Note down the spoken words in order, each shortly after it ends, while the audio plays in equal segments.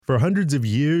For hundreds of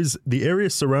years, the area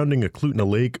surrounding Eklutna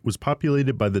Lake was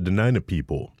populated by the Dena'ina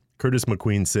people. Curtis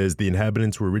McQueen says the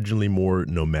inhabitants were originally more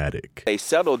nomadic. They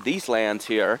settled these lands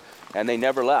here, and they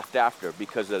never left after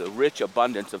because of the rich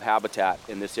abundance of habitat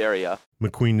in this area.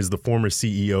 McQueen is the former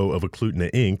CEO of Eklutna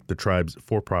Inc., the tribe's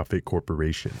for-profit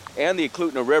corporation. And the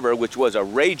Eklutna River, which was a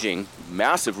raging,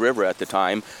 massive river at the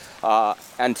time,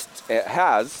 and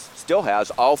it still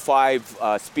has all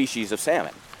 5 species of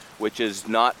salmon, which is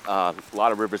not, a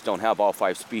lot of rivers don't have all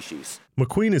 5 species.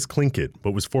 McQueen is Tlingit,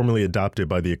 but was formerly adopted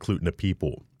by the Eklutna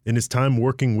people. In his time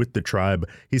working with the tribe,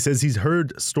 he says he's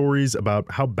heard stories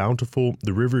about how bountiful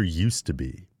the river used to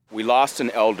be. We lost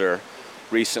an elder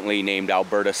recently named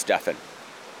Alberta Stephan.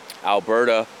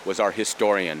 Alberta was our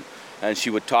historian, and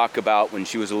she would talk about when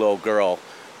she was a little girl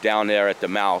down there at the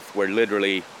mouth where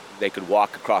literally they could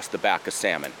walk across the back of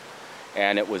salmon.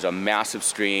 And it was a massive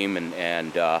stream,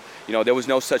 and there was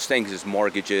no such things as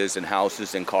mortgages and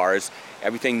houses and cars.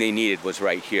 Everything they needed was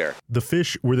right here. The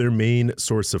fish were their main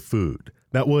source of food.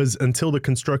 That was until the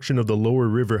construction of the Lower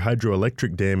River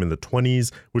Hydroelectric Dam in the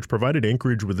 1920s, which provided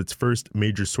Anchorage with its first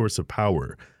major source of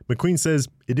power. McQueen says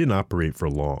it didn't operate for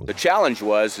long. The challenge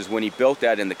was when he built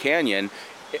that in the canyon,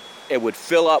 it would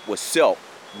fill up with silt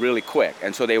really quick,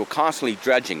 and so they were constantly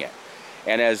dredging it.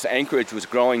 And as Anchorage was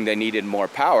growing, they needed more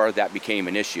power. That became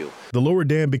an issue. The lower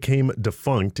dam became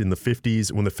defunct in the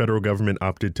 50s when the federal government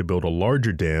opted to build a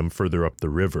larger dam further up the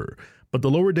river. But the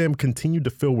lower dam continued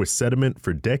to fill with sediment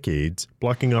for decades,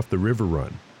 blocking off the river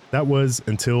run. That was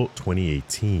until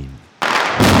 2018.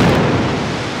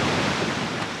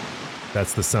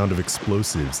 That's the sound of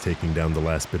explosives taking down the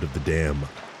last bit of the dam.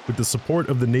 With the support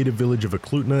of the native village of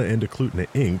Eklutna and Eklutna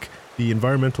Inc., the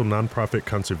environmental nonprofit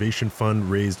conservation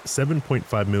fund raised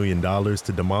 $7.5 million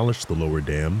to demolish the lower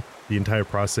dam. The entire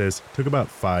process took about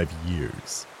 5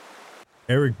 years.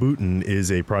 Eric Boutin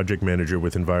is a project manager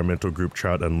with environmental group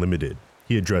Trout Unlimited.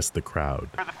 He addressed the crowd.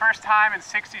 For the first time in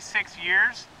 66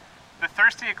 years, the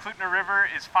thirsty Eklutna River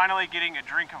is finally getting a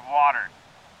drink of water.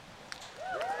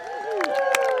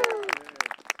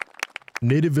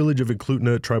 Native Village of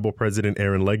Eklutna Tribal President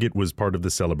Aaron Leggett was part of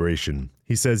the celebration.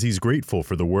 He says he's grateful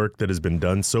for the work that has been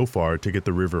done so far to get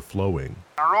the river flowing.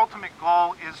 Our ultimate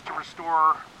goal is to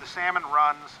restore the salmon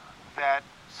runs that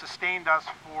sustained us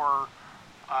for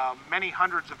many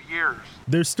hundreds of years.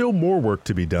 There's still more work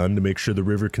to be done to make sure the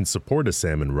river can support a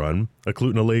salmon run.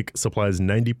 Eklutna Lake supplies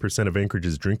 90% of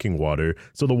Anchorage's drinking water,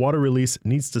 so the water release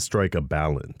needs to strike a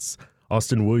balance.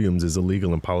 Austin Williams is a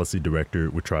legal and policy director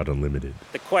with Trout Unlimited.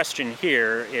 The question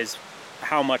here is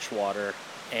how much water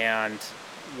and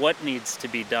what needs to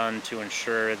be done to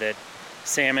ensure that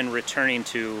salmon returning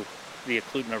to the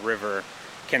Eklutna River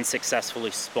can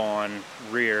successfully spawn,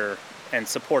 rear, and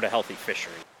support a healthy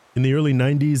fishery. In the early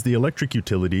 90s, the electric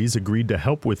utilities agreed to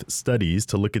help with studies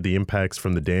to look at the impacts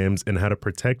from the dams and how to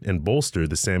protect and bolster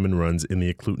the salmon runs in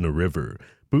the Eklutna River.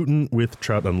 Boutin with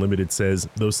Trout Unlimited says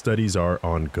those studies are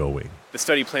ongoing. The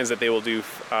study plans that they will do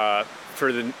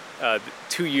for the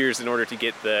 2 years in order to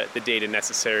get the data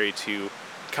necessary to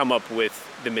come up with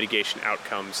the mitigation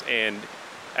outcomes. And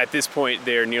at this point,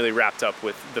 they're nearly wrapped up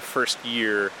with the first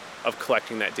year of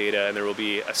collecting that data, and there will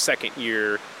be a second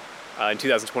year in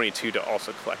 2022 to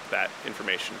also collect that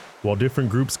information. While different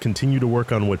groups continue to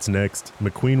work on what's next,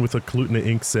 McQueen with Eklutna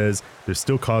Inc. says there's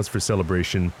still cause for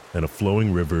celebration and a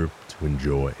flowing river to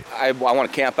enjoy. I want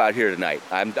to camp out here tonight.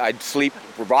 I'd sleep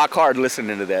rock hard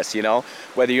listening to this,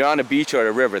 Whether you're on a beach or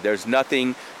a river, there's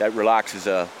nothing that relaxes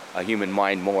a human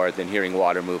mind more than hearing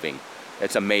water moving.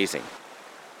 It's amazing.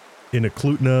 In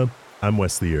Eklutna, I'm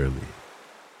Wesley Early.